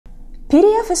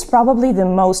PDF is probably the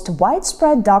most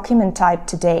widespread document type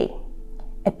today.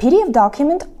 A PDF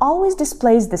document always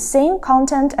displays the same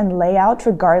content and layout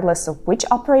regardless of which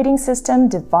operating system,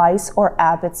 device, or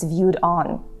app it's viewed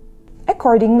on.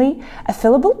 Accordingly, a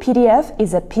fillable PDF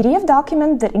is a PDF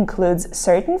document that includes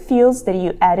certain fields that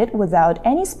you edit without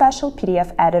any special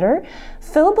PDF editor.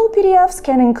 Fillable PDFs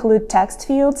can include text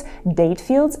fields, date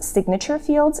fields, signature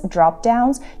fields,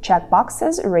 drop-downs,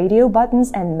 checkboxes, radio buttons,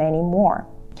 and many more.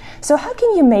 So how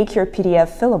can you make your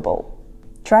PDF fillable?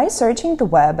 Try searching the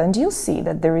web and you'll see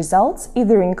that the results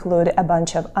either include a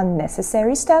bunch of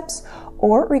unnecessary steps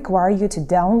or require you to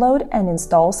download and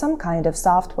install some kind of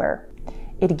software.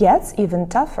 It gets even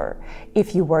tougher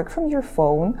if you work from your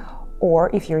phone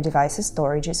or if your device's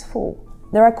storage is full.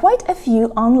 There are quite a few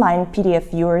online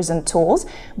PDF viewers and tools,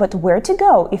 but where to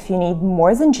go if you need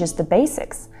more than just the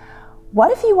basics? What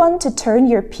if you want to turn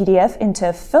your PDF into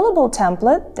a fillable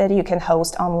template that you can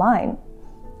host online?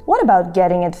 What about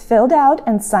getting it filled out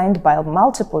and signed by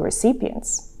multiple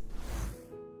recipients?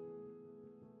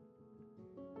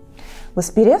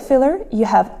 With PDF Filler, you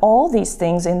have all these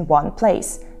things in one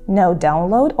place. No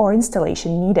download or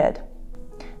installation needed.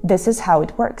 This is how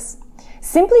it works.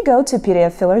 Simply go to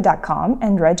pdfFiller.com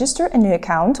and register a new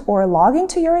account or log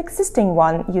into your existing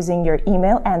one using your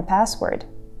email and password.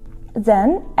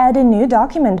 Then add a new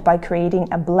document by creating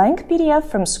a blank PDF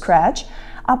from scratch,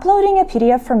 uploading a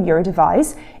PDF from your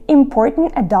device, importing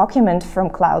a document from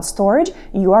cloud storage,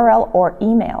 URL, or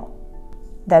email.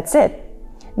 That's it.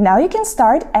 Now you can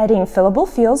start adding fillable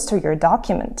fields to your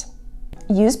document.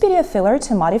 Use PDF Filler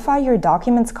to modify your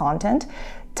document's content,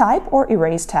 type or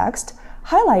erase text,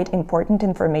 highlight important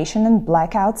information and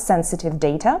black out sensitive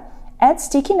data, add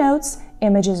sticky notes,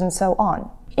 images, and so on.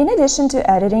 In addition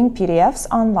to editing PDFs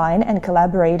online and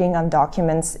collaborating on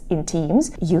documents in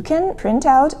Teams, you can print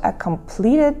out a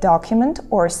completed document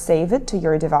or save it to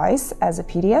your device as a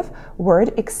PDF,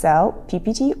 Word, Excel,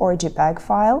 PPT, or JPEG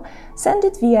file, send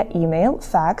it via email,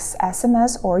 fax,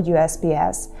 SMS, or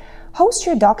USPS. Host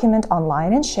your document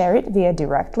online and share it via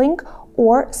direct link,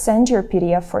 or send your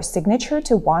PDF for signature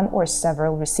to one or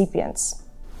several recipients.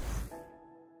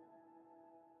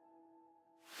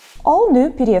 All new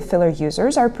PDF Filler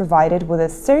users are provided with a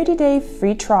 30-day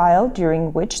free trial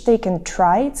during which they can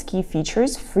try its key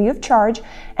features free of charge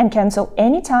and cancel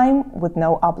anytime with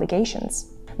no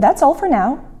obligations. That's all for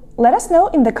now. Let us know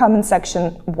in the comment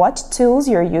section what tools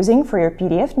you're using for your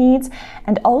PDF needs,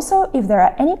 and also if there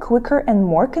are any quicker and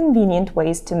more convenient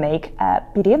ways to make a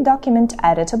PDF document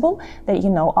editable that you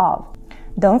know of.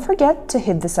 Don't forget to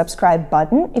hit the subscribe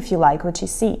button if you like what you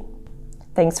see.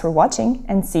 Thanks for watching,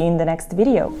 and see you in the next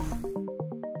video.